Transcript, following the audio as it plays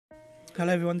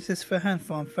Hello everyone, this is Ferhan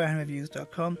from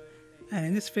ferhanreviews.com, and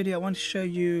in this video I want to show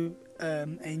you a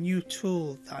new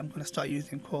tool that I'm going to start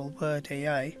using called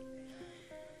WordAI.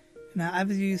 Now,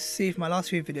 as you see from my last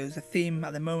few videos, the theme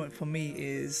at the moment for me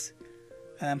is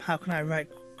how can I write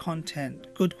content,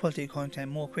 good quality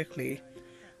content, more quickly.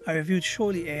 I reviewed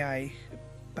Shortly AI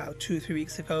about 2-3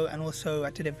 weeks ago, and also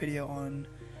I did a video on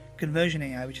Conversion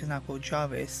AI, which is now called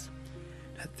Jarvis.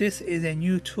 Now, this is a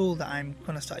new tool that I'm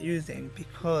going to start using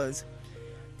because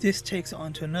this takes it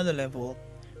on to another level,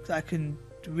 so I can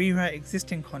rewrite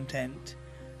existing content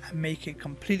and make it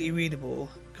completely readable,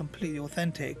 completely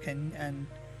authentic and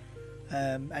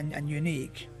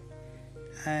unique,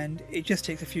 and it just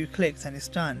takes a few clicks and it's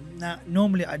done. Now,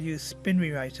 normally I'd use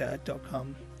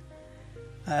SpinRewriter.com,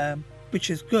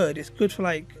 which is good. It's good for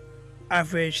like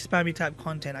average spammy type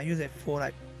content. I use it for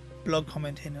like blog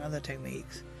commenting and other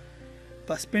techniques,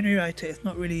 but SpinRewriter is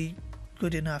not really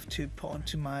good enough to put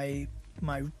onto my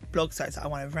blog sites that I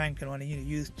want to rank and want to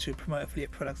use to promote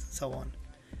affiliate products and so on.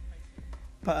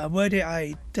 But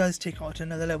WordAI does take it on to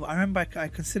another level. I remember I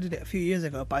considered it a few years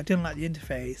ago, but I didn't like the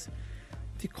interface.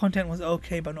 The content was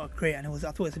okay but not great, and I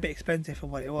thought it was a bit expensive for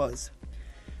what it was.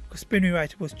 Because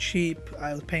SpinRewriter was cheap,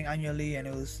 I was paying annually, and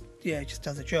it just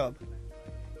does the job.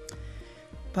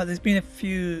 But there's been a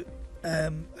few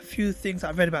things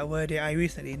I've read about WordAI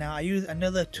recently. Now, I use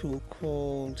another tool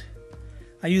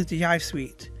I use the YIVE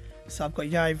suite. So I've got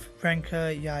YIVE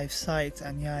Ranker, YIVE Sites,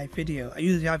 and YIVE Video. I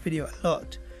use YIVE Video a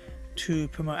lot to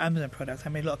promote Amazon products. I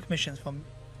made a lot of commissions from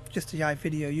just the YIVE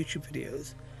Video YouTube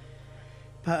videos.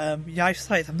 But YIVE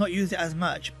Sites, I've not used it as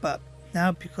much, but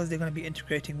now because they're going to be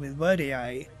integrating with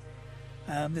WordAI,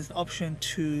 there's an option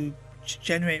to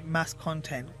generate mass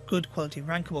content, good quality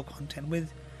rankable content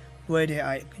with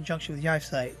WordAI in conjunction with YIVE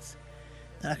Sites.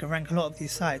 And I can rank a lot of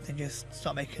these sites and just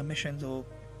start making commissions or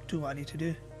do what I need to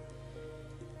do.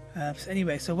 So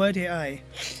anyway, so WordAI,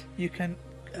 you can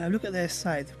look at their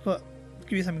site. They've got, I'll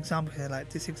give you some examples here, like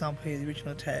this example here, the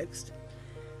original text,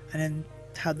 and then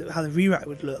how the rewrite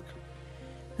would look.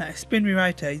 Now,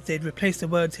 SpinRewriter, they'd replace the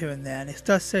words here and there, and it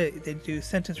does say they do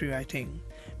sentence rewriting,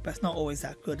 but it's not always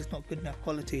that good. It's not good enough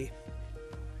quality.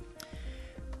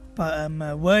 But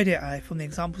WordAI, from the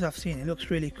examples I've seen, it looks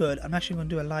really good. I'm actually going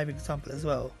to do a live example as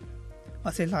well.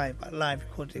 I say live, but live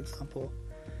recorded example.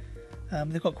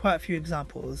 They've got quite a few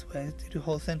examples where they do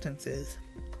whole sentences,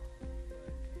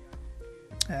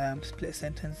 split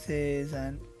sentences,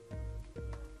 and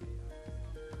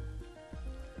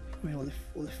all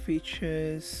the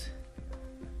features.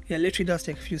 Yeah, it literally does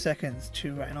take a few seconds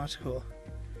to write an article,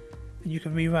 and you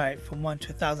can rewrite from 1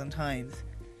 to 1,000 times.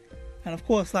 And of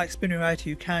course, like SpinRewriter,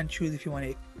 you can choose if you want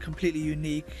it completely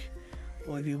unique,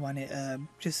 or if you want it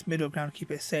just middle ground,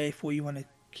 keep it safe, or you want to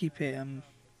keep it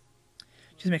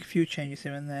just make a few changes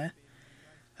here and there.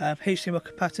 HTML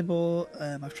compatible,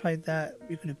 I've tried that.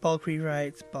 You can do bulk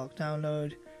rewrites, bulk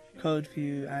download, code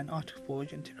view, and Article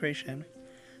Forge integration.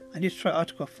 I did try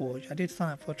Article Forge. I did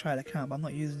sign up for a trial account, but I'm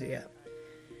not using it yet.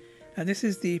 Now, this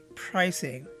is the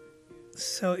pricing.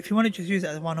 So if you want to just use it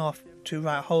as a one-off to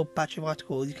write a whole batch of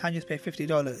articles, you can just pay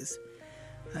 $50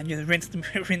 and just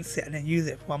rinse it and then use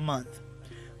it for 1 month,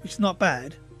 which is not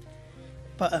bad.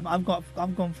 But I've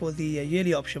gone for the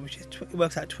yearly option, which is it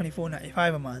works out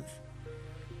 $24.95 a month,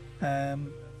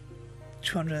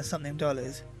 $200 and something,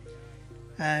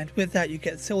 and with that you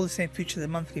get all the same features as the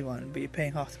monthly one, but you're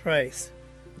paying half the price.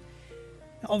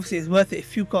 Now, obviously, it's worth it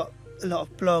if you've got a lot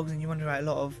of blogs and you want to write a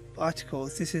lot of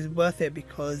articles. This is worth it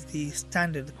because the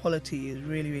quality is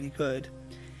really, really good.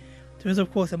 There is,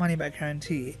 of course, a money back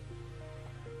guarantee.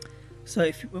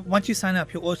 So once you sign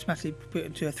up, you're automatically put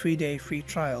into a 3-day free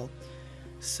trial.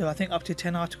 So I think up to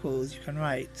 10 articles you can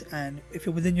write, and if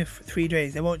you're within your 3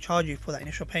 days, they won't charge you for that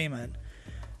initial payment.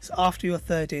 So after your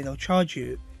 3rd day, they'll charge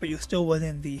you, but you're still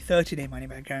within the 30-day money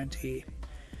back guarantee.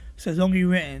 So as long as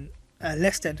you've written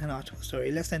less than 10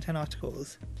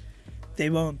 articles,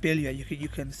 they won't bill you. You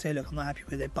can say, look, I'm not happy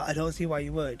with it, but I don't see why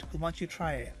you would, because once you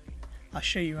try it, I'll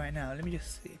show you right now. Let me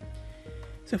just see.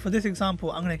 So for this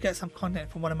example, I'm going to get some content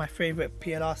from one of my favorite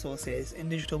PLR sources,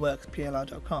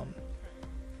 indigitalworksplr.com.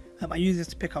 I use this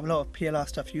to pick up a lot of PLR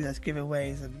stuff used as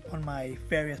giveaways and on my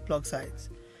various blog sites.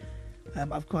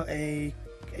 I've got a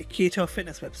keto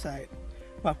fitness website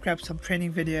where I've grabbed some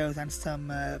training videos and some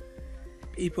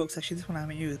ebooks. Actually, this one I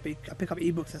haven't used, but I pick up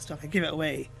ebooks and stuff and give it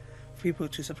away for people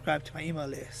to subscribe to my email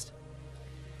list.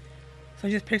 So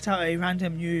I just picked out a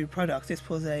random new product. This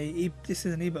is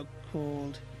an ebook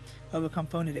called Overcome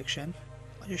Phone Addiction.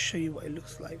 I'll just show you what it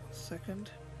looks like. 1 second.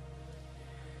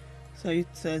 So you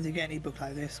get an ebook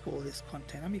like this, got all this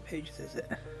content. How many pages is it?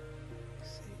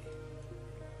 Let's see.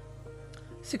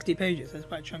 60 pages, so it's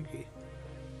quite chunky.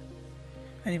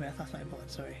 Anyway, that's not important,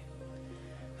 sorry.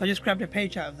 I just grabbed a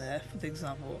page out of there for the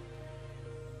example.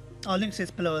 I'll link to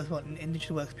this below as well in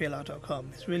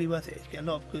digitalworksplr.com. It's really worth it. You get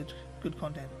a lot of good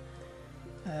content.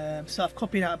 So I've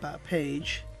copied out about a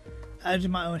page, added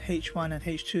my own H1 and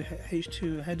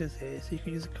H2 headers here, so you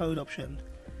can use the code option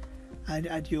and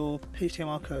add your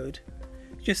HTML code.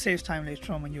 It just saves time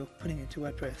later on when you're putting it into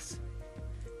WordPress.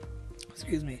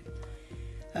 Excuse me.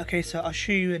 Okay, so I'll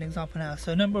show you an example now.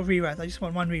 So number of rewrites, I just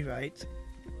want one rewrite.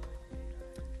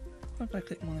 What if I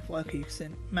click more than 4? Okay, you can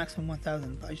set maximum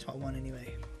 1000, but I just want one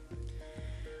anyway.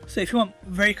 So if you want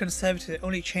very conservative,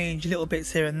 only change little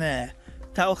bits here and there,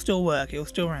 that will still work, it will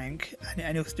still rank,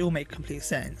 and it will still make complete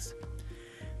sense.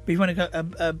 But if you want to go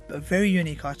a very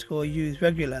unique article, use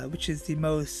regular, which is the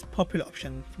most popular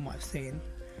option from what I've seen.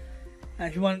 And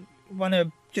if you want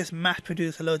to just mass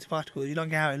produce loads of articles, you don't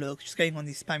get how it looks, just going on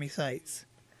these spammy sites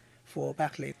for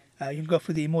backlink, you can go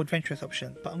for the more adventurous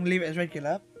option. But I'm going to leave it as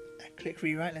regular, and click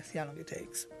rewrite, let's see how long it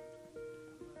takes.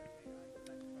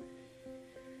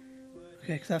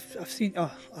 Okay, because I've seen,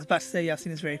 I was about to say, yeah, I've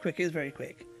seen this very quick, it is very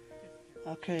quick.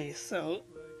 Okay, so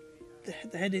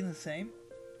the heading is the same.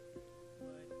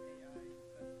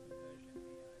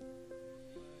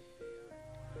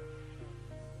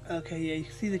 Okay, yeah, you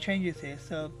can see the changes here.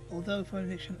 So although for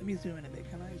addiction, let me zoom in a bit.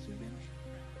 Can I zoom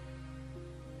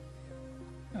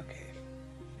in? Okay.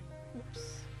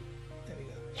 Oops. There we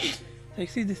go. So you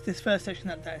see this first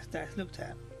section that's looked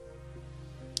at.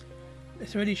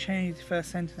 It's already changed the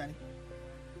first sentence. And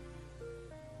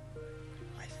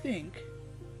I think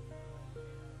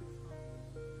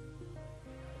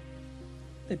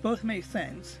they both make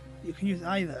sense. You can use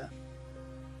either.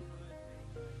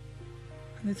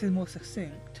 And this is more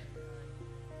succinct.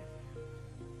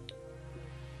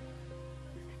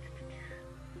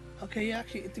 Okay, yeah,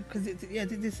 actually, because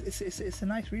it's a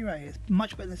nice rewrite. It's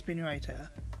much better than SpinRewriter,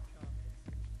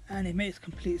 and it makes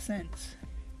complete sense.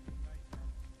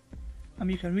 I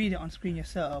mean, you can read it on screen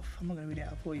yourself. I'm not going to read it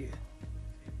out for you.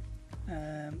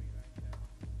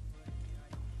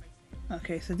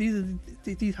 Okay, so these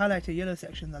highlighted yellow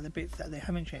sections are the bits that they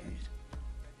haven't changed.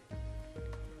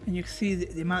 And you can see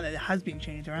the amount that it has been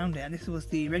changed around it, and this was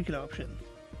the regular option.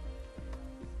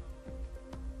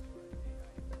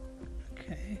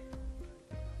 Okay.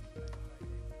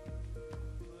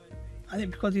 I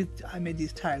think because I made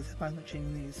these tags, that's why I'm not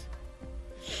changing these.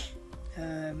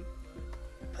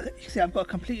 But you see, I've got a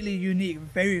completely unique,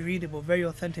 very readable, very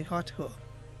authentic article.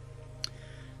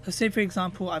 So say for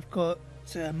example, I've got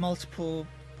multiple,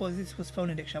 this was phone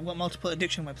addiction, I've got multiple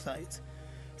addiction websites.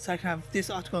 So I can have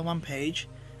this article on one page,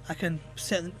 I can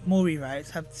set more rewrites,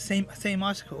 have the same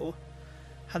article,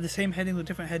 have the same heading with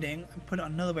different heading, and put it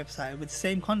on another website with the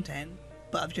same content,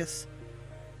 but I've just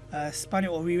spun it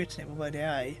or rewritten it with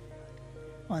WordAI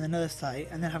on another site,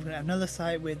 and then have another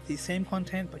site with the same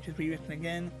content but just rewritten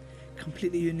again,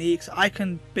 completely unique. So I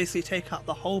can basically take up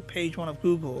the whole page one of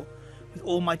Google with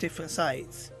all my different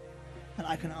sites, and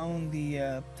I can own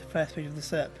the first page of the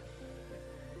SERP.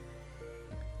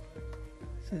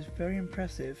 So it's very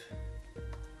impressive.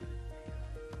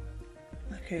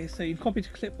 Okay, so you can copy to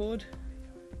clipboard,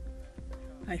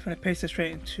 and if you want to paste it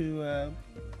straight into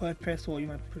WordPress, or you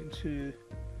want to put it into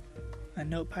a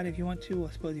notepad if you want to, or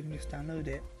I suppose you can just download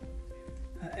it.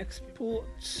 Export.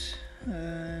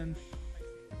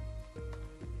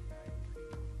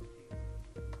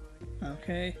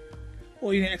 Okay,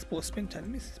 or you can export Spintax. Let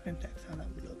me see Spintax, how that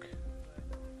would look.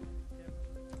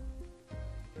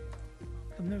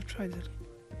 I've never tried it.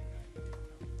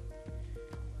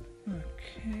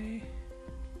 Okay.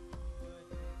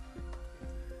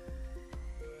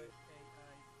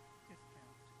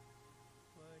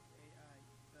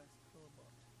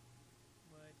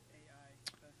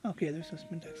 Okay, there's some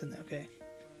Spintax in there, okay.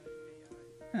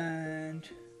 And,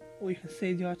 or you can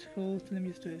save the article, so let me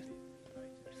just do it.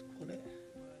 Just call it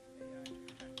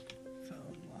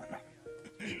phone one.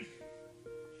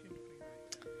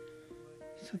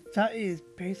 So that is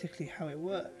basically how it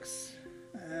works.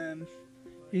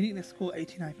 Uniqueness score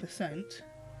 89%.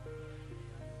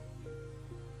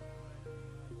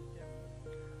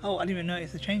 Oh, I didn't even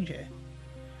notice the change here.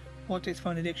 What is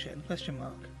phone addiction? Question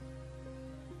mark.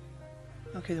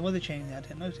 Okay, there was a change there, I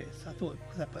didn't notice. I thought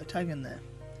because I put a tag in there.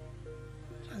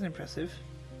 So that's impressive.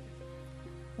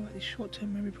 What about these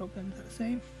short-term memory problems? Are the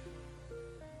same?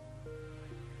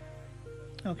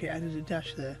 Okay, I added a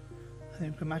dash there. I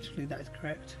think grammatically that is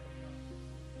correct.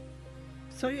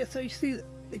 So yeah, so you see,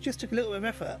 it just took a little bit of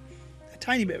effort, a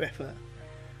tiny bit of effort,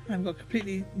 and I've got a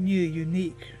completely new,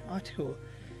 unique article.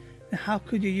 Now, how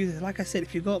could you use it? Like I said,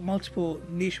 if you've got multiple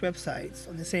niche websites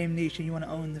on the same niche and you want to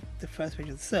own the first page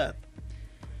of the SERP,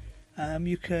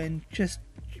 you can just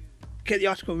get the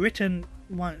article written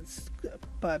once,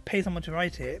 but pay someone to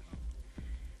write it,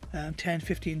 $10,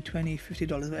 $15, $20,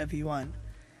 $50, whatever you want,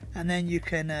 and then you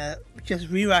can just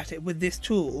rewrite it with this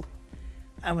tool,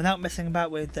 and without messing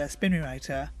about with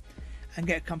SpinRewriter, and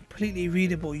get a completely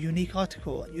readable, unique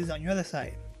article and use it on your other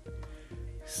site.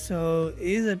 So it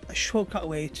is a shortcut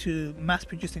way to mass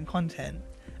producing content,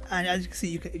 and as you can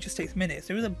see, it just takes minutes.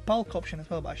 There is a bulk option as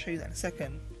well, but I'll show you that in a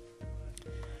second.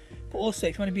 But also,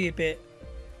 if you want to be a bit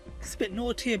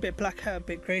naughty, a bit black hat, a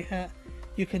bit grey hat,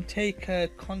 you can take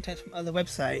content from other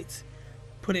websites,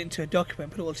 put it into a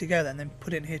document, put it all together, and then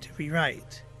put it in here to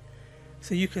rewrite.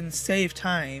 So you can save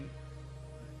time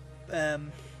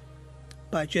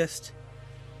by just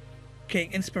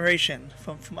getting inspiration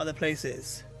from other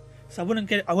places. So I wouldn't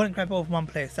grab it all from one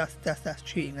place. That's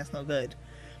cheating. That's not good.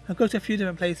 I'll go to a few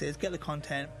different places, get the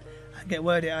content, and get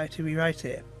WordAI to rewrite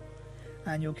it,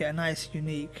 and you'll get a nice,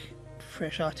 unique,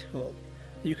 fresh article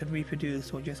that you can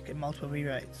reproduce or just get multiple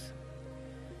rewrites.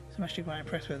 So I'm actually quite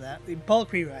impressed with that. The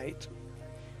bulk rewrite,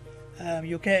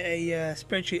 you'll get a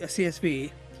spreadsheet, a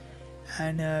CSV,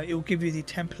 and it will give you the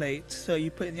template. So you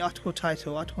put in the article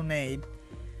title, article name,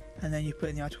 and then you put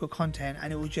in the article content,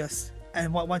 and it will just,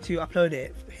 and once you upload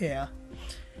it here,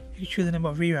 you can choose the number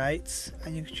of rewrites,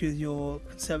 and you can choose your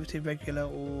conservative, regular,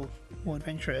 or more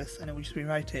adventurous, and it will just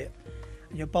rewrite it.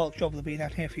 And your bulk job will be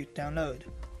down here for you to download.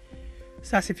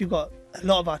 So that's if you've got a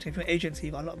lot of articles, if you're an agency,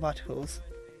 you've got a lot of articles.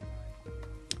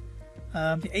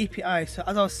 The API, so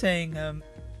as I was saying,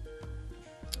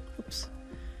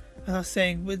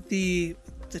 with the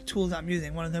tools that I'm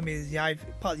using, one of them is YIVE,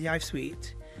 part of the YIVE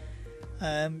suite.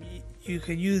 You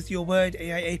can use your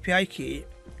WordAI API key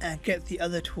and get the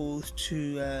other tools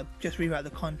to just rewrite the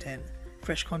content,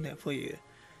 fresh content for you.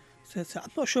 So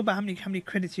I'm not sure about how many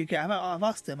credits you get. I've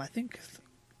asked them. I think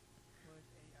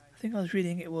I was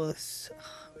reading it was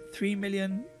 3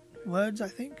 million words. I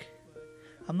think.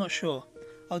 I'm not sure.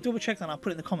 I'll double check that and I'll put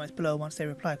it in the comments below once they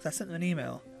reply, because I sent them an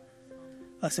email,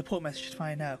 a support message to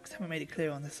find out, because I haven't made it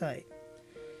clear on the site.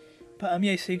 But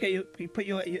yeah, so you put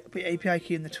your API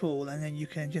key in the tool, and then you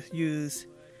can just use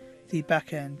the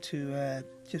backend to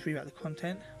just rewrite the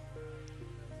content.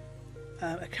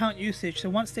 Account usage. So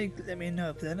once they let me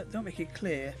know, because they don't make it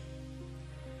clear.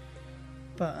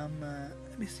 But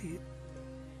let me see.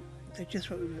 They just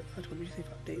wrote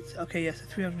updates. Okay, yes, yeah,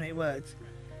 so 308 words.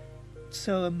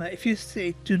 So if you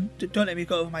say don't let me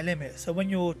go over my limit. So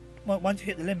once you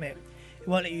hit the limit, it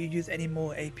won't let you use any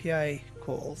more API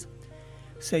calls.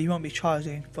 So you won't be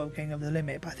charging for going over the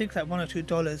limit. But I think it's like $1 or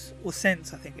 $2 or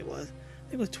cents. I think it was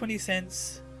 20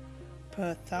 cents per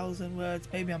 1,000 words.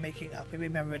 Maybe I'm making it up.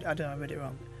 Maybe I read it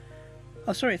wrong.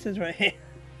 Oh, sorry, it says right here.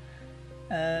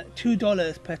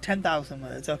 $2 per 10,000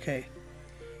 words. Okay,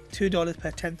 $2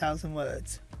 per 10,000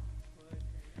 words.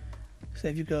 So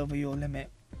if you go over your limit,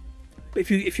 but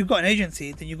if you've got an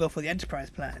agency, then you go for the enterprise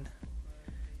plan.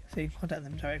 So you can contact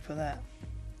them direct for that.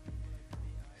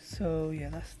 So yeah,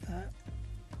 that's that.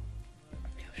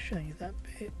 Okay, I'll show you that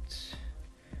bit.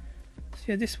 So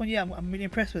yeah, this one, yeah, I'm really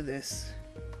impressed with this,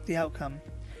 the outcome,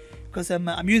 because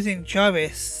I'm using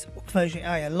Jarvis or Conversion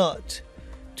AI a lot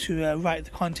to write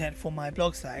the content for my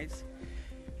blog sites.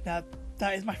 Now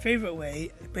that is my favourite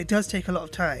way, but it does take a lot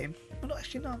of time. Well,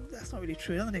 actually, no, that's not really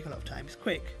true. It doesn't take a lot of time. It's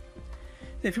quick.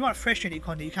 So if you want fresh unique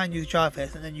content, you can use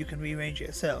Jarvis, and then you can rearrange it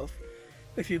yourself.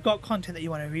 But if you've got content that you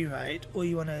want to rewrite, or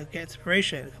you want to get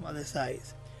inspiration from other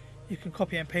sites, you can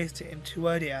copy and paste it into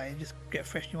WordAI and just get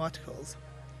fresh new articles.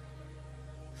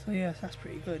 So yes, that's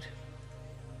pretty good.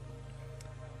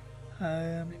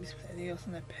 Let me see if there's anything else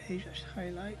on that page I should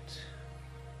highlight.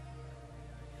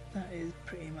 That is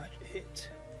pretty much it.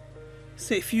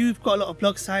 So if you've got a lot of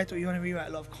blog sites, or you want to rewrite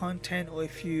a lot of content, or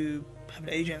if you have an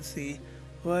agency,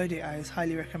 WordAI is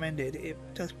highly recommended. It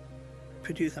does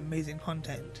produce amazing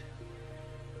content.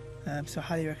 So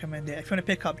highly recommend it. If you want to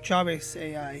pick up Jarvis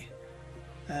AI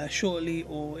shortly,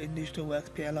 or in Digital Works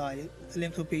PLR, the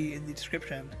link will be in the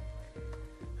description,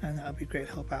 and that would be great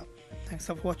to help out. Thanks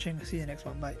for watching. I'll see you next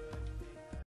one. Bye.